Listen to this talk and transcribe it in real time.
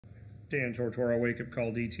Dan Tortora,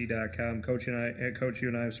 WakeUpCall.dt.com. Coach, you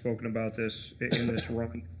and I have spoken about this in this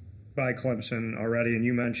run by Clemson already, and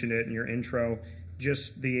you mentioned it in your intro.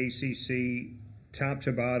 Just the ACC, top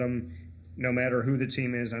to bottom, no matter who the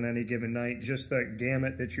team is on any given night, just the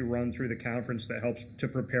gamut that you run through the conference that helps to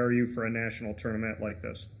prepare you for a national tournament like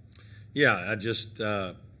this. Yeah, I just,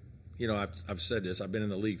 I've said this. I've been in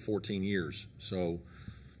the league 14 years, so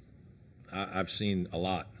I've seen a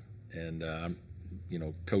lot, and I'm,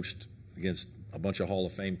 coached against a bunch of Hall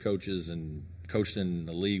of Fame coaches and coached in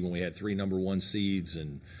the league when we had 3 #1 seeds,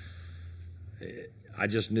 and I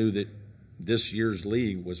just knew that this year's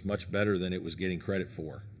league was much better than it was getting credit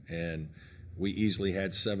for, and we easily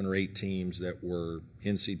had 7 or 8 teams that were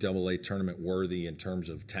NCAA tournament worthy in terms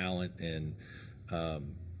of talent, and a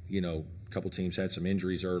couple teams had some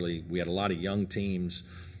injuries early. We had a lot of young teams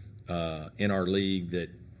in our league that,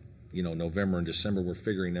 November and December were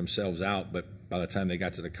figuring themselves out, but by the time they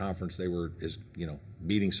got to the conference, they were,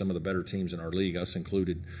 beating some of the better teams in our league, us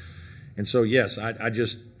included. And so, yes, I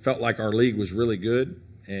just felt like our league was really good,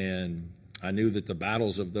 and I knew that the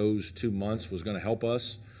battles of those 2 months was going to help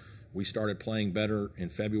us. We started playing better in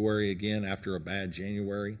February again after a bad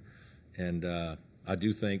January, and I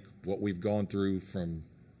do think what we've gone through from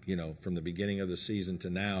the beginning of the season to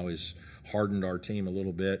now has hardened our team a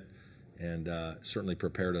little bit, and certainly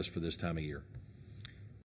prepared us for this time of year.